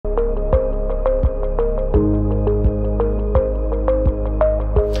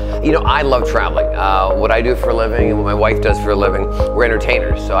You know, I love traveling. What I do for a living and what my wife does for a living, we're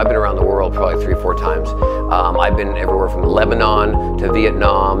entertainers. So I've been around the world probably 3 or 4 times. I've been everywhere from Lebanon to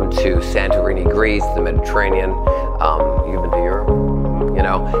Vietnam to Santorini, Greece, the Mediterranean. You've been to Europe, you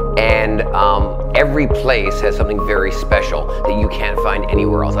know, and every place has something very special that you can't find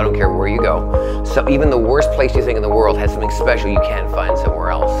anywhere else. I don't care where you go. So even the worst place you think in the world has something special you can't find somewhere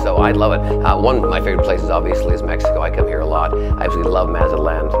else. So I love it. One of my favorite places obviously is Mexico. I come here a lot. I absolutely love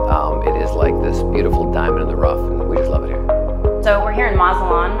Mazatlan. It is like this beautiful diamond in the rough, and we just love it here. So we're here in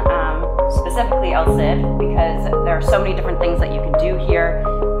Mazatlan, specifically El Cid, because there are so many different things that you can do here,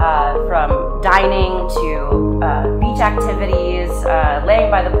 from dining to beach activities,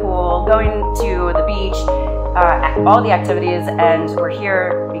 laying by the pool, going to the beach, all the activities. And we're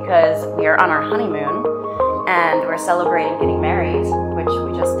here because we are on our honeymoon and we're celebrating getting married, which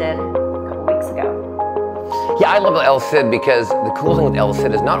we just did a couple weeks ago. Yeah, I love El Cid because the cool thing with El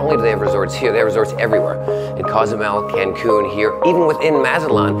Cid is not only do they have resorts here, they have resorts everywhere. In Cozumel, Cancun, here, even within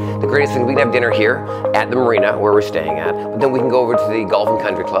Mazatlan. The greatest thing, we can have dinner here at the Marina where we're staying at, but then we can go over to the Golf and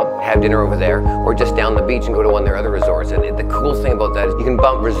Country Club, have dinner over there, or just down the beach and go to one of their other resorts. And the cool thing about that is you can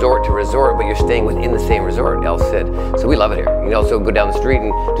bump resort to resort, but you're staying within the same resort, El Cid. So we love it here. You can also go down the street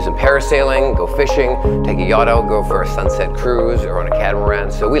and do some parasailing, go fishing, take a yacht out, go for a sunset cruise or on a catamaran.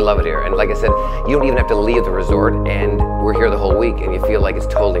 So we love it here. And like I said, you don't even have to leave the resort, and we're here the whole week and you feel like it's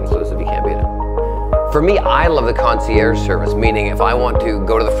totally inclusive. You can't beat it. For me, I love the concierge service, meaning if I want to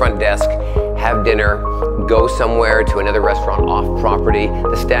go to the front desk, have dinner, go somewhere to another restaurant off property,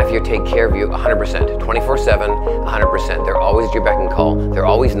 the staff here take care of you 100%, 24/7, 100%. They're always at your beck and call. They're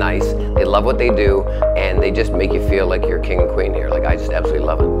always nice. They love what they do, and they just make you feel like you're king and queen here. Like, I just absolutely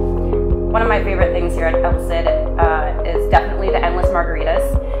love it. One of my favorite things here at El Cid is definitely the endless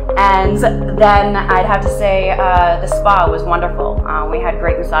margaritas. And then I'd have to say the spa was wonderful. We had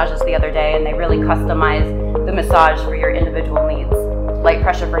great massages the other day, and they really customized the massage for your individual needs. Light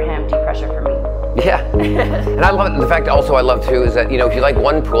pressure for him, deep pressure for me. Yeah, and I love it. The fact also I love too is that, you know, if you like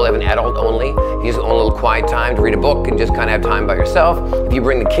one pool, they have an adult only. You just own a little quiet time to read a book and just kind of have time by yourself. If you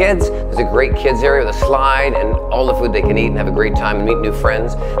bring the kids, there's a great kids area with a slide and all the food they can eat and have a great time and meet new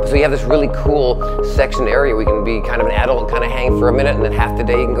friends. So you have this really cool section area where you can be kind of an adult, kind of hang for a minute, and then half the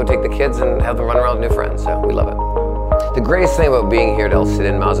day you can go take the kids and have them run around with new friends. So we love it. The greatest thing about being here at El Cid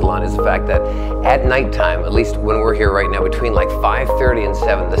in Mazatlan is the fact that at nighttime, at least when we're here right now, between like 5:30 and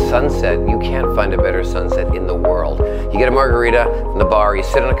 7, the sunset, you can't find a better sunset in the world. You get a margarita from the bar, you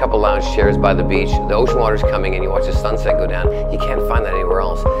sit on a couple lounge chairs by the beach, the ocean water's coming in, you watch the sunset go down. You can't find that anywhere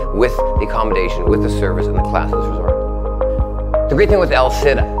else with the accommodation, with the service, and the class of this resort. The great thing with El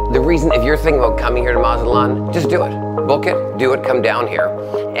Cid, the reason if you're thinking about coming here to Mazatlan, just do it. Book it, do it, come down here.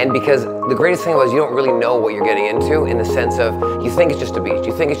 And because the greatest thing was you don't really know what you're getting into in the sense of you think it's just a beach,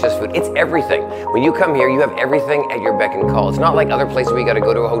 you think it's just food. It's everything. When you come here, you have everything at your beck and call. It's not like other places where you got to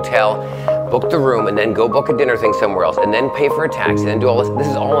go to a hotel, book the room, and then go book a dinner thing somewhere else, and then pay for a taxi, and then do all this. This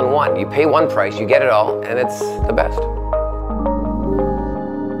is all in one. You pay one price, you get it all, and it's the best.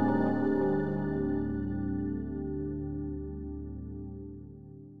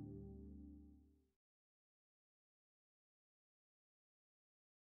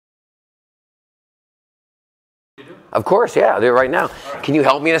 Of course, yeah, I'll do it right now. Right. Can you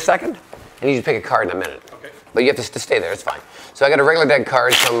help me in a second? I need you to pick a card in a minute. Okay. But you have to stay there, it's fine. So I got a regular deck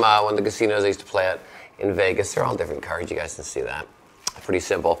card from one of the casinos I used to play at in Vegas. They're all different cards, you guys can see that. Pretty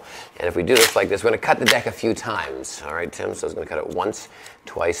simple. And if we do this like this, we're gonna cut the deck a few times. All right, Tim, so I was gonna cut it once,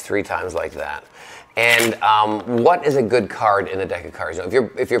 twice, 3 times like that. And what is a good card in the deck of cards?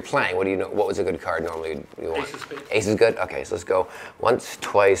 If you're playing, what do you know? What was a good card normally you want? Ace of spades. Ace is good? Okay, so let's go once,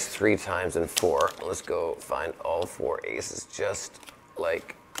 twice, 3 times, and 4. Let's go find all 4 aces just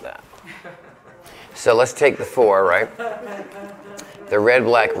like that. So let's take the 4, right? The red,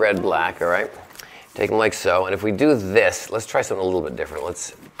 black, all right? Take them like so. And if we do this, let's try something a little bit different.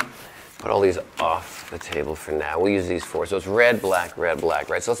 Let's put all these off the table for now. We'll use these 4. So it's red, black,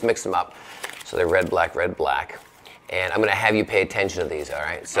 right? So let's mix them up. So they're red, black. And I'm going to have you pay attention to these, all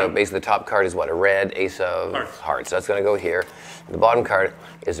right? So basically the top card is what? A red ace of hearts. So that's going to go here. The bottom card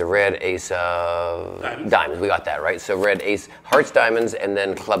is a red ace of diamonds. We got that, right? So red ace, hearts, diamonds, and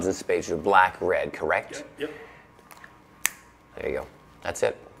then clubs and spades. You're black, red, correct? Yep. There you go. That's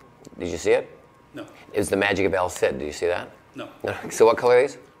it. Did you see it? No. It was the magic of El Cid. Did you see that? No. So what color are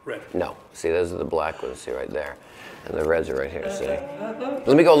these? Red. No. See, those are the black ones. See right there. And the reds are right here. See?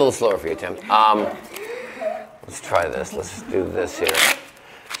 Let me go a little slower for you, Tim. Let's try this. Let's do this here.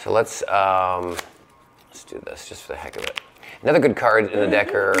 So let's do this just for the heck of it. Another good card in the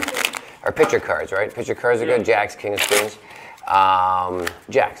deck are picture cards, right? Picture cards are good. Jacks, king of queens.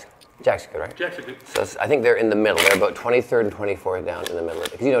 Jacks. Jacks are good, right? Jacks are good. So I think they're in the middle. They're about 23rd and 24th down in the middle.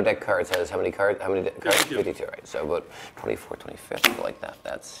 Because you know deck cards has how many cards? 52, right? So about 24th, 25th, like that.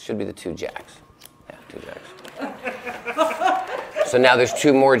 That should be the 2 jacks. Yeah, 2 jacks. So now there's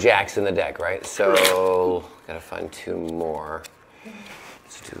 2 more jacks in the deck, right? So gotta find 2 more.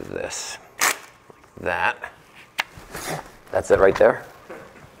 Let's do this. Like that. That's it right there.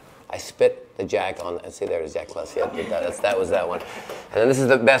 I spit the jack on. See, there's Jack plus. Yeah, that was that one. And then this is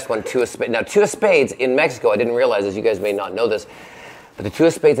the best one, 2 of spades. Now, 2 of spades in Mexico, I didn't realize this. You guys may not know this, but the 2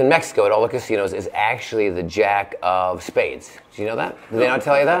 of spades in Mexico at all the casinos is actually the jack of spades. Do you know that? Did they not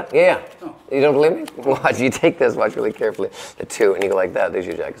tell you that? Yeah. No. You don't believe me? Watch. You take this. Watch really carefully. The 2, and you go like that. There's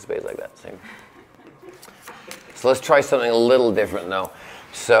your jack of spades like that. Same. So let's try something a little different though.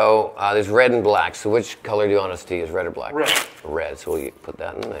 So there's red and black. So which color do you want us to use, red or black? Red. Red. So we'll put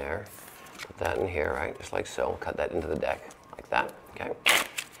that in there. Put that in here, right? Just like so. Cut that into the deck, like that. Okay.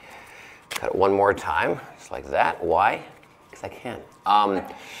 Cut it one more time, just like that. Why? Because I can.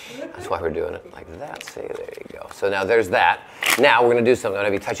 That's why we're doing it like that. See, there you go. So now there's that. Now we're going to do something. I'm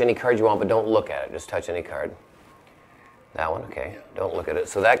going to have you touch any card you want, but don't look at it. Just touch any card. That one, okay. Don't look at it.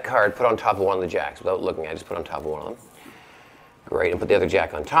 So that card, put on top of one of the jacks without looking at it. Just put on top of one of them. Great, and put the other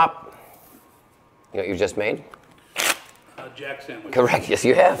jack on top. You know what you just made? Jack sandwich. Correct, yes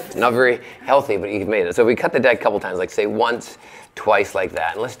you have. Not very healthy, but you've made it. So we cut the deck a couple times, like say once, twice like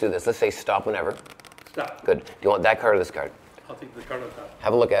that. And let's do this. Let's say stop whenever. Stop. Good. Do you want that card or this card? I'll take the card on top.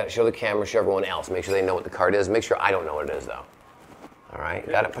 Have a look at it. Show the camera, show everyone else. Make sure they know what the card is. Make sure I don't know what it is though. All right,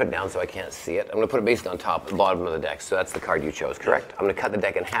 got to put it down so I can't see it. I'm going to put it basically on top, the bottom of the deck. So that's the card you chose, correct? I'm going to cut the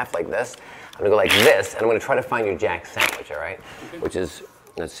deck in half like this. I'm going to go like this, and I'm going to try to find your jack sandwich, all right? Okay. Which is,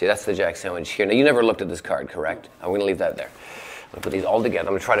 let's see, that's the jack sandwich here. Now, you never looked at this card, correct? I'm going to leave that there. I'm going to put these all together.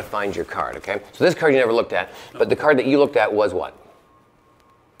 I'm going to try to find your card, okay? So this card you never looked at, but the card that you looked at was what?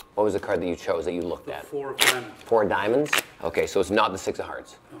 What was the card that you chose that you looked at? 4 of diamonds. 4 diamonds? Okay, so it's not the 6 of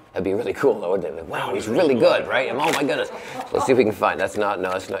hearts. That'd be really cool, though, wouldn't it? Wow, he's really good, right? Oh my goodness. So let's see if we can find. That's not.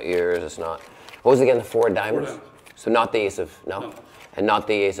 No, that's not yours. It's not. What was it again? The 4 diamonds. 4 diamonds. So not the ace of no, and not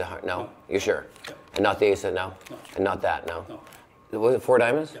the ace of heart. No, you're sure? Yeah. And not the ace of no, and not that no. No. Was it 4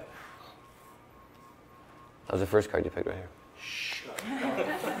 diamonds? Yeah. That was the first card you picked right here.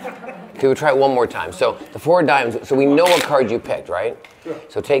 Okay, we'll try it one more time. So the 4 diamonds. So we know what card you picked, right? Sure.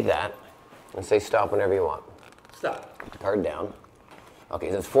 So take that and say stop whenever you want. Stop. Put the card down. Okay,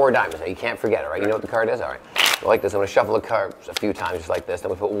 so it's 4 diamonds. Now you can't forget it, right? You know what the card is? All right. So like this, I'm going to shuffle the cards a few times just like this.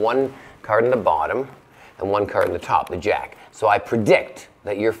 Then we put 1 card in the bottom and 1 card in the top, the jack. So I predict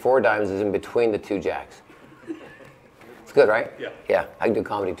that your 4 diamonds is in between the 2 jacks. It's good, right? Yeah. Yeah, I can do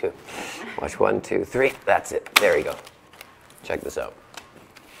comedy too. Watch 1, 2, 3. That's it. There you go. Check this out.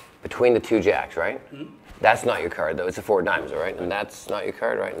 Between the 2 jacks, right? Mm-hmm. That's not your card, though. It's a 4 diamonds, all right? And that's not your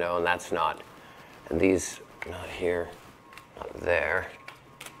card, right? No, and that's not. And these, not here, not there.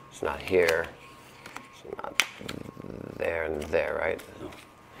 It's not here. It's not there and there, right? No.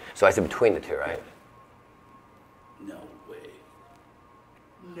 So I said between the 2, right? No way.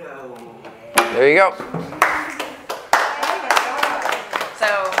 No. There you go.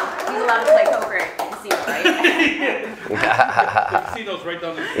 So he's allowed to play poker at the casino, right? The casino's right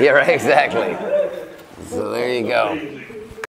down the street. Yeah, right, exactly. So there you go.